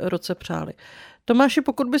letošním roce přáli. Tomáši,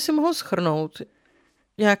 pokud by si mohl shrnout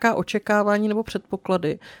nějaká očekávání nebo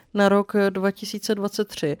předpoklady na rok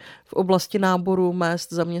 2023 v oblasti náboru,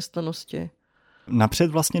 mezd, zaměstnanosti?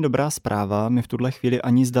 Napřed vlastně dobrá zpráva, my v tuhle chvíli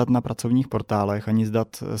ani z dat na pracovních portálech, ani z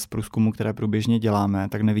dat z průzkumu, které průběžně děláme,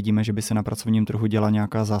 tak nevidíme, že by se na pracovním trhu děla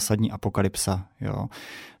nějaká zásadní apokalypsa. Jo.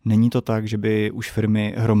 Není to tak, že by už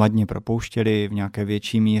firmy hromadně propouštěly v nějaké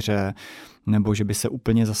větší míře, nebo že by se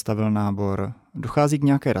úplně zastavil nábor. Dochází k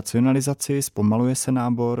nějaké racionalizaci, zpomaluje se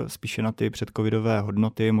nábor, spíše na ty předcovidové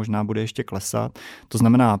hodnoty, možná bude ještě klesat. To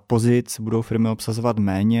znamená, pozic budou firmy obsazovat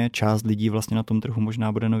méně, část lidí vlastně na tom trhu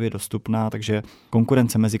možná bude nově dostupná, takže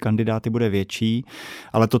konkurence mezi kandidáty bude větší.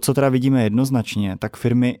 Ale to, co teda vidíme jednoznačně, tak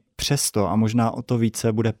firmy přesto a možná o to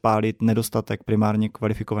více bude pálit nedostatek primárně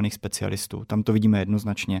kvalifikovaných specialistů. Tam to vidíme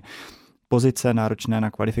jednoznačně. Pozice náročné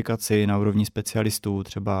na kvalifikaci na úrovni specialistů,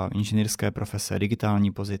 třeba inženýrské profese,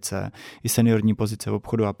 digitální pozice, i seniorní pozice v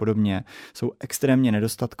obchodu a podobně, jsou extrémně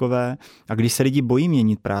nedostatkové a když se lidi bojí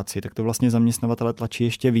měnit práci, tak to vlastně zaměstnavatele tlačí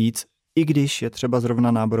ještě víc, i když je třeba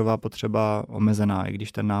zrovna náborová potřeba omezená, i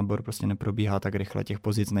když ten nábor prostě neprobíhá tak rychle, těch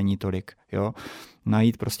pozic není tolik. Jo?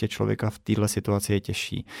 Najít prostě člověka v této situaci je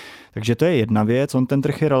těžší. Takže to je jedna věc, ten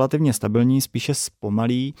trh je relativně stabilní, spíše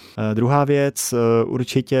zpomalí. Druhá věc,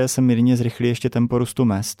 určitě se mírně zrychlí ještě tempo růstu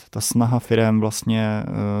mezd. Ta snaha firem vlastně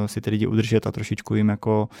si ty lidi udržet a trošičku jim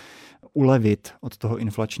jako ulevit od toho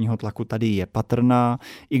inflačního tlaku tady je patrná,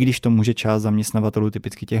 i když to může část zaměstnavatelů,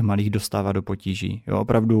 typicky těch malých, dostávat do potíží. Jo,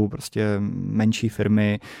 opravdu prostě menší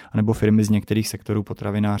firmy nebo firmy z některých sektorů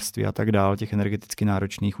potravinářství a tak dál, těch energeticky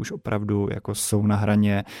náročných už opravdu jako jsou na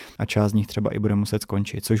hraně a část z nich třeba i bude muset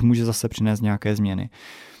skončit, což může zase přinést nějaké změny.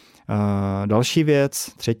 Další věc,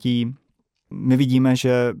 třetí, my vidíme,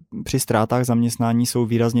 že při ztrátách zaměstnání jsou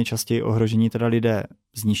výrazně častěji ohroženi teda lidé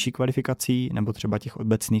s nižší kvalifikací nebo třeba těch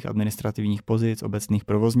obecných administrativních pozic, obecných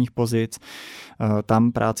provozních pozic.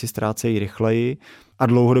 Tam práci ztrácejí rychleji a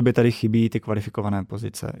dlouhodobě tady chybí ty kvalifikované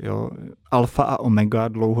pozice. Jo. Alfa a omega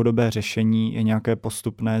dlouhodobé řešení je nějaké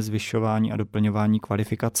postupné zvyšování a doplňování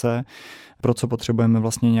kvalifikace, pro co potřebujeme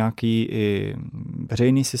vlastně nějaký i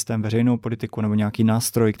veřejný systém, veřejnou politiku nebo nějaký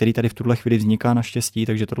nástroj, který tady v tuhle chvíli vzniká naštěstí,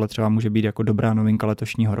 takže tohle třeba může být jako dobrá novinka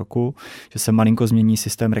letošního roku, že se malinko změní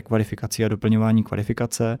systém rekvalifikací a doplňování kvalifikace,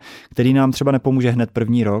 který nám třeba nepomůže hned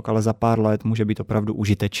první rok, ale za pár let může být opravdu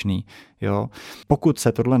užitečný. Jo. Pokud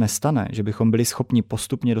se tohle nestane, že bychom byli schopni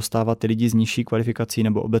postupně dostávat ty lidi s nižší kvalifikací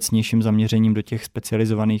nebo obecnějším zaměřením do těch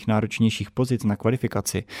specializovaných náročnějších pozic na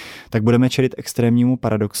kvalifikaci, tak budeme čelit extrémnímu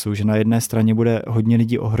paradoxu, že na jedné straně bude hodně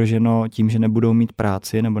lidí ohroženo tím, že nebudou mít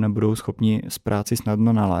práci nebo nebudou schopni z práci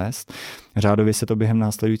snadno nalézt. Řádově se to během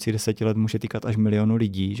následujících 10 let může týkat až 1 milionu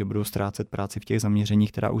lidí, že budou ztrácet práci v těch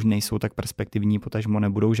zaměřeních, která už nejsou tak perspektivní, potažmo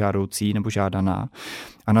nebudou žádoucí nebo žádaná.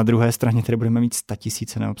 A na druhé straně tedy budeme mít 100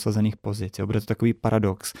 000 neobsazených pozic. Jo, bude to takový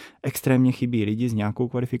paradox. Extrémně chybí lidi s nějakou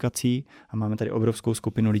kvalifikací a máme tady obrovskou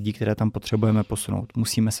skupinu lidí, které tam potřebujeme posunout.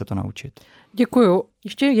 Musíme se to naučit. Děkuju.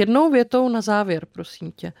 Ještě jednou větou na závěr,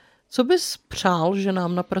 prosím tě. Co bys přál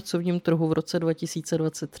ženám na pracovním trhu v roce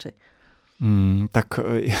 2023? Tak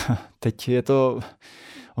teď je to,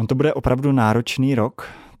 on to bude opravdu náročný rok,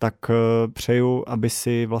 tak přeju, aby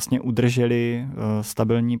si vlastně udrželi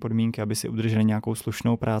stabilní podmínky, aby si udrželi nějakou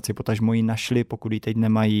slušnou práci, potažmo ji našli, pokud ji teď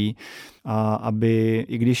nemají, a aby,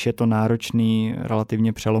 i když je to náročný,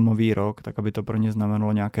 relativně přelomový rok, tak aby to pro ně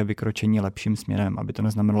znamenalo nějaké vykročení lepším směrem, aby to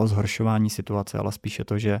neznamenalo zhoršování situace, ale spíše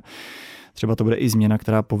to, že třeba to bude i změna,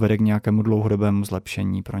 která povede k nějakému dlouhodobému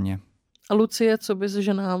zlepšení pro ně. A Lucie, co bys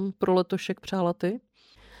ženám pro letošek přála ty?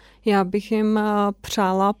 Já bych jim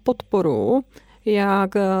přála podporu,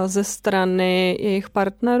 jak ze strany jejich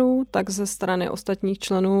partnerů, tak ze strany ostatních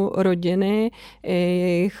členů rodiny,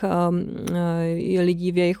 jejich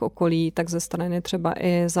lidí v jejich okolí, tak ze strany třeba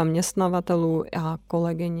i zaměstnavatelů a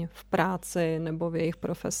kolegyň v práci nebo v jejich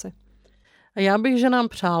profesi. A já bych ženám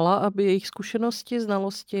přála, aby jejich zkušenosti,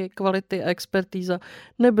 znalosti, kvality a expertíza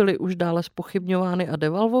nebyly už dále zpochybňovány a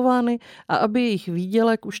devalvovány a aby jejich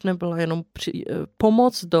výdělek už nebyla jenom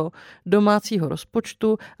pomoc do domácího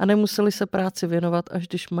rozpočtu a nemuseli se práci věnovat, až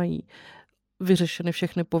když mají vyřešeny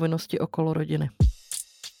všechny povinnosti okolo rodiny.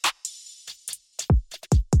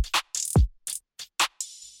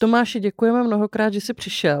 Tomáši, děkujeme mnohokrát, že jsi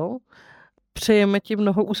přišel. Přejeme ti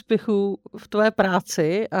mnoho úspěchů v tvé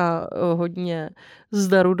práci a hodně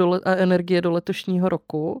zdaru a energie do letošního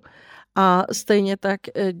roku. A stejně tak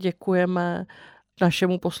děkujeme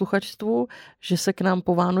našemu posluchačstvu, že se k nám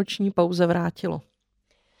po vánoční pauze vrátilo.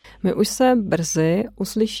 My už se brzy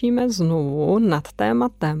uslyšíme znovu nad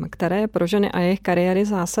tématem, které je pro ženy a jejich kariéry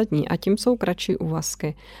zásadní, a tím jsou kratší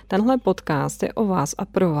úvazky. Tenhle podcast je o vás a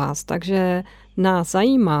pro vás, takže nás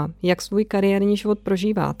zajímá, jak svůj kariérní život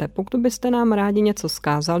prožíváte. Pokud byste nám rádi něco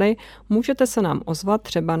vzkázali, můžete se nám ozvat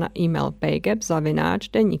třeba na e-mail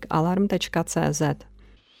paygap@denikalarm.cz.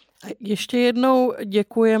 Ještě jednou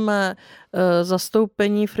děkujeme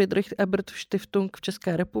zastoupení Friedrich Ebert Stiftung v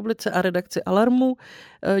České republice a redakci Alarmu.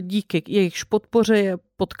 Díky jejichž podpoře je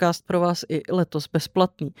podcast pro vás i letos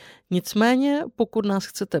bezplatný. Nicméně, pokud nás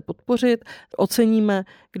chcete podpořit, oceníme,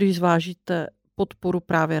 když zvážíte podporu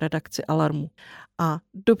právě redakci Alarmu. A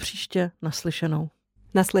do příště naslyšenou.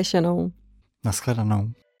 Naslyšenou. Naschledanou.